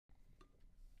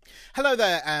Hello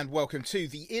there and welcome to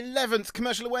the 11th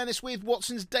Commercial Awareness with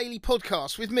Watson's Daily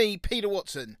Podcast with me, Peter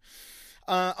Watson.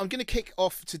 I'm going to kick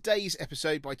off today's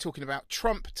episode by talking about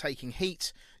Trump taking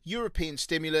heat, European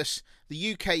stimulus,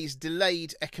 the UK's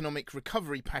delayed economic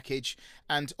recovery package,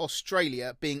 and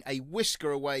Australia being a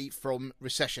whisker away from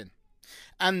recession.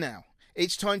 And now,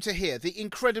 it's time to hear the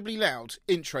incredibly loud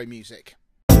intro music.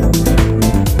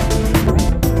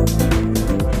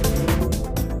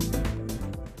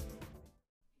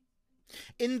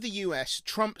 In the US,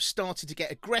 Trump started to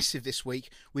get aggressive this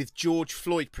week with George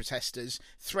Floyd protesters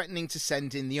threatening to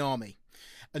send in the army.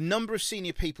 A number of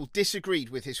senior people disagreed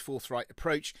with his forthright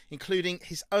approach, including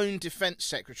his own Defence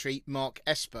Secretary, Mark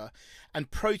Esper,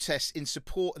 and protests in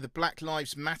support of the Black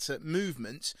Lives Matter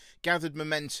movement gathered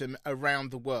momentum around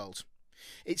the world.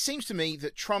 It seems to me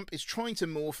that Trump is trying to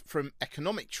morph from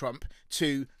economic Trump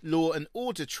to law and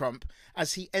order Trump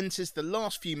as he enters the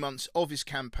last few months of his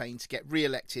campaign to get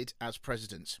re-elected as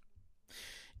president.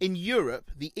 In Europe,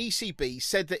 the ECB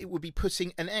said that it would be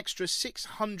putting an extra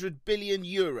 600 billion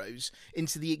euros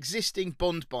into the existing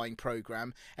bond buying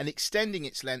programme and extending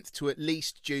its length to at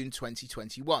least June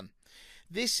 2021.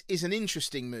 This is an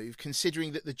interesting move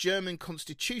considering that the German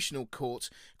Constitutional Court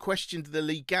questioned the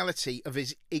legality of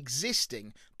his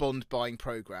existing bond buying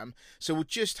programme, so we'll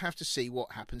just have to see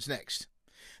what happens next.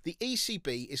 The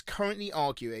ECB is currently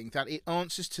arguing that it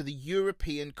answers to the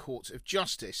European Court of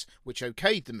Justice, which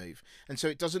okayed the move, and so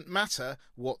it doesn't matter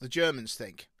what the Germans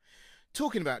think.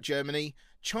 Talking about Germany,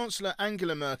 Chancellor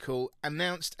Angela Merkel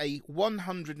announced a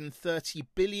 €130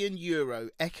 billion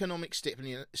economic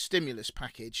stimulus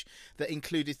package that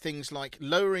included things like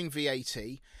lowering VAT,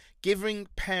 giving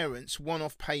parents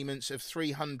one-off payments of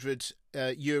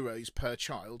 €300 per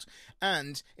child,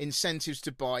 and incentives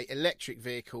to buy electric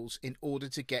vehicles in order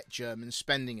to get Germans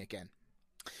spending again.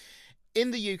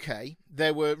 In the UK,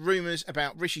 there were rumours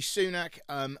about Rishi Sunak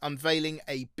unveiling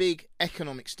a big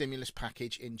economic stimulus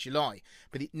package in July,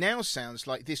 but it now sounds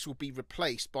like this will be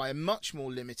replaced by a much more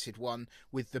limited one,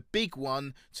 with the big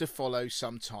one to follow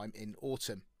sometime in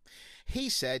autumn. He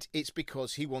said it's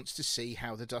because he wants to see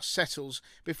how the dust settles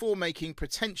before making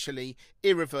potentially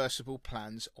irreversible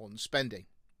plans on spending.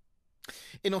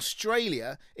 In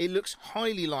Australia, it looks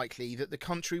highly likely that the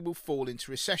country will fall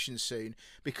into recession soon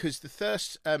because the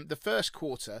first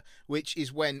quarter, which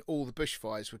is when all the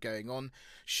bushfires were going on,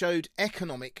 showed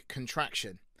economic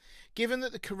contraction. Given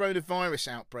that the coronavirus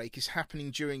outbreak is happening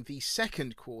during the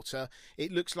second quarter,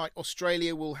 it looks like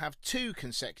Australia will have 2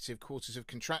 consecutive quarters of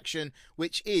contraction,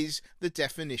 which is the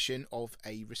definition of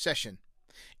a recession.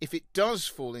 If it does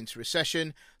fall into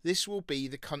recession, this will be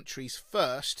the country's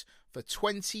first for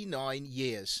 29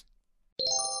 years.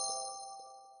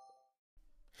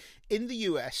 In the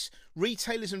US,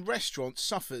 retailers and restaurants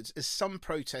suffered as some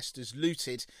protesters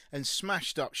looted and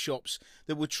smashed up shops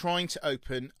that were trying to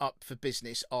open up for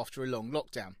business after a long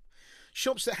lockdown.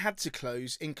 Shops that had to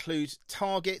close include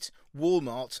Target,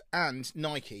 Walmart and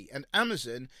Nike, and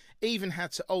Amazon even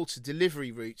had to alter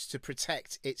delivery routes to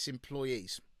protect its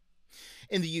employees.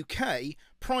 In the UK,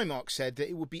 Primark said that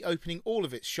it would be opening all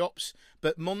of its shops,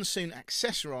 but Monsoon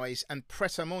Accessories and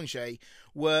Pret-a-Manger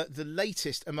were the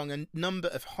latest among a number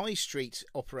of high street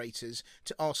operators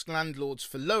to ask landlords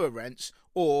for lower rents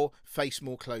or face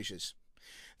more closures.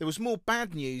 There was more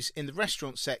bad news in the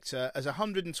restaurant sector as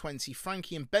 120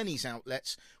 Frankie and Benny's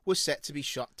outlets were set to be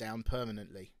shut down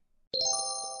permanently.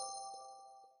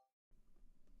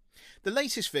 The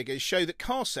latest figures show that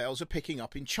car sales are picking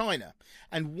up in China,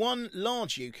 and one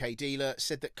large UK dealer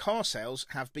said that car sales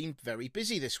have been very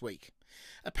busy this week.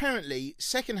 Apparently,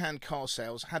 second-hand car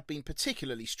sales had been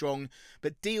particularly strong,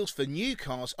 but deals for new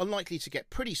cars are likely to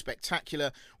get pretty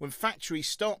spectacular when factories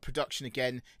start production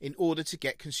again in order to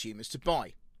get consumers to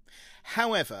buy.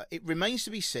 However, it remains to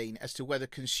be seen as to whether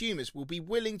consumers will be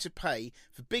willing to pay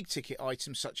for big-ticket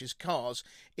items such as cars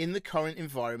in the current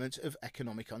environment of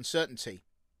economic uncertainty.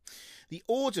 The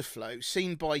order flow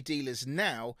seen by dealers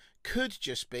now could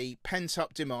just be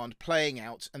pent-up demand playing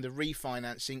out and the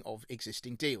refinancing of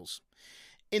existing deals.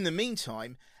 In the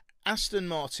meantime, Aston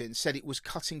Martin said it was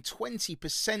cutting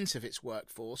 20% of its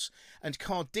workforce, and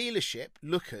car dealership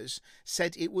Lookers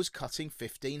said it was cutting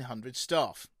 1,500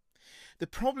 staff. The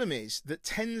problem is that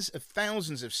tens of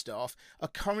thousands of staff are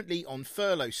currently on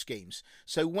furlough schemes,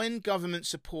 so when government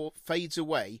support fades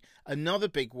away, another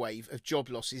big wave of job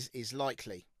losses is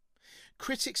likely.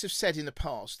 Critics have said in the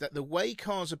past that the way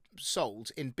cars are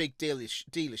sold in big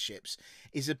dealerships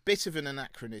is a bit of an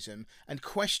anachronism and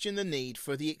question the need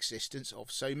for the existence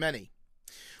of so many.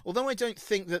 Although I don't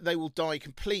think that they will die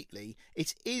completely,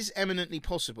 it is eminently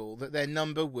possible that their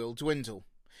number will dwindle.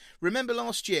 Remember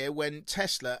last year when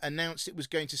Tesla announced it was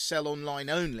going to sell online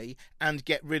only and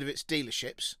get rid of its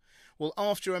dealerships? Well,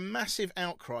 after a massive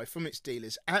outcry from its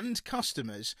dealers and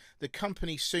customers, the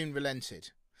company soon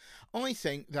relented. I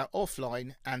think that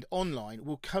offline and online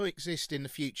will coexist in the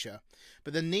future,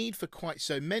 but the need for quite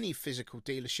so many physical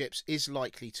dealerships is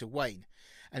likely to wane,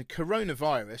 and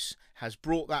coronavirus has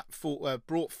brought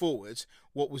forward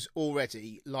what was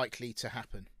already likely to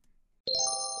happen.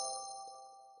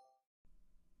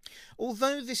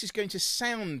 Although this is going to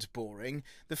sound boring,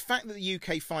 the fact that the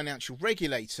UK financial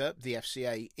regulator, the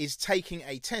FCA, is taking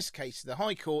a test case to the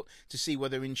High Court to see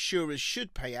whether insurers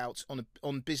should pay out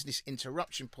on business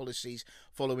interruption policies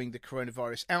following the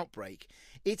coronavirus outbreak,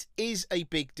 it is a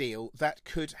big deal that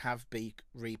could have big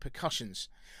repercussions.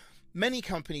 Many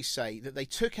companies say that they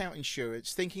took out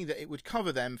insurance thinking that it would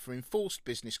cover them for enforced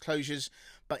business closures,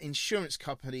 but insurance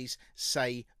companies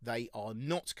say they are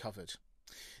not covered.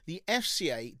 The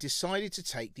FCA decided to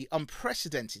take the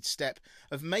unprecedented step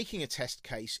of making a test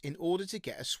case in order to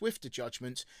get a swifter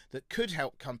judgment that could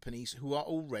help companies who are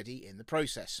already in the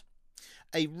process.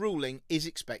 A ruling is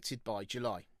expected by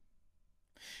July.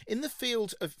 In the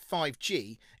field of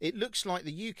 5G, it looks like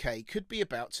the UK could be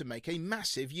about to make a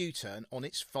massive U-turn on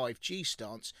its 5G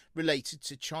stance related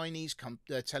to Chinese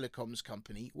telecoms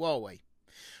company Huawei.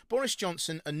 Boris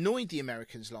Johnson annoyed the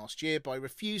Americans last year by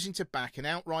refusing to back an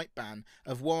outright ban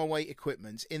of Huawei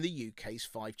equipment in the UK's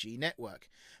 5G network,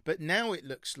 but now it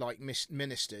looks like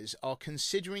ministers are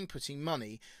considering putting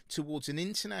money towards an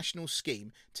international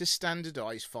scheme to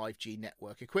standardise 5G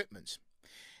network equipment.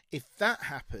 If that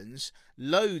happens,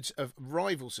 loads of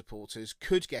rival supporters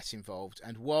could get involved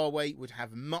and Huawei would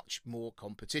have much more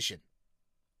competition.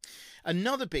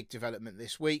 Another big development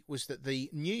this week was that the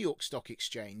New York Stock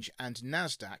Exchange and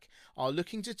Nasdaq are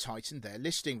looking to tighten their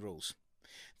listing rules.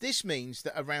 This means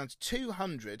that around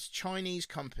 200 Chinese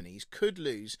companies could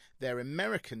lose their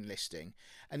American listing,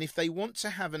 and if they want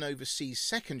to have an overseas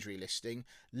secondary listing,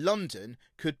 London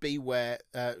could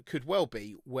well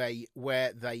be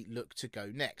where they look to go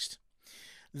next.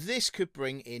 This could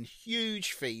bring in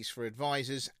huge fees for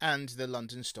advisors and the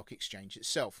London Stock Exchange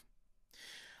itself.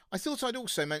 I thought I'd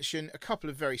also mention a couple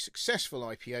of very successful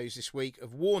IPOs this week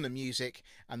of Warner Music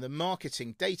and the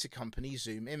marketing data company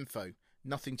Zoom Info.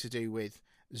 Nothing to do with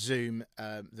Zoom,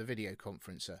 the video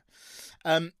conferencer.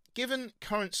 Given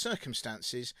current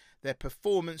circumstances, their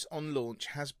performance on launch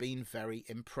has been very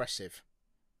impressive.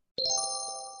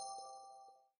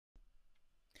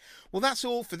 Well, that's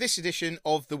all for this edition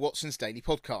of the Watson's Daily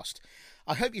Podcast.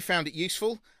 I hope you found it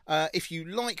useful. If you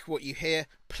like what you hear,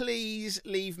 please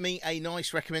leave me a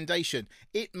nice recommendation.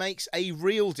 It makes a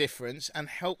real difference and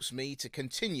helps me to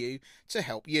continue to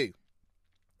help you.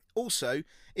 Also,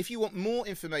 if you want more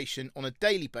information on a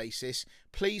daily basis,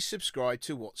 please subscribe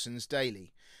to Watson's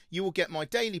Daily. You will get my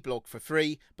daily blog for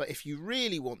free, but if you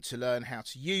really want to learn how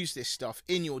to use this stuff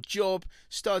in your job,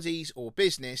 studies or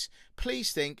business,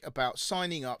 please think about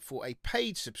signing up for a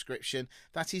paid subscription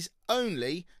that is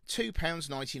only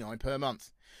 £2.99 per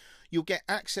month. You'll get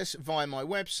access via my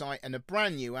website and a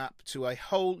brand new app to a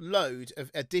whole load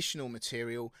of additional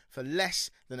material for less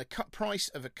than the price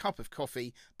of a cup of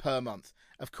coffee per month.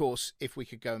 Of course, if we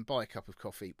could go and buy a cup of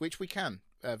coffee, which we can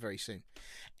very soon.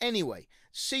 Anyway,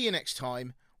 see you next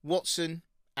time. Watson,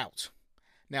 out.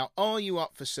 Now, are you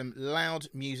up for some loud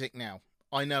music now?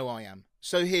 I know I am.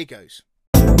 So here goes.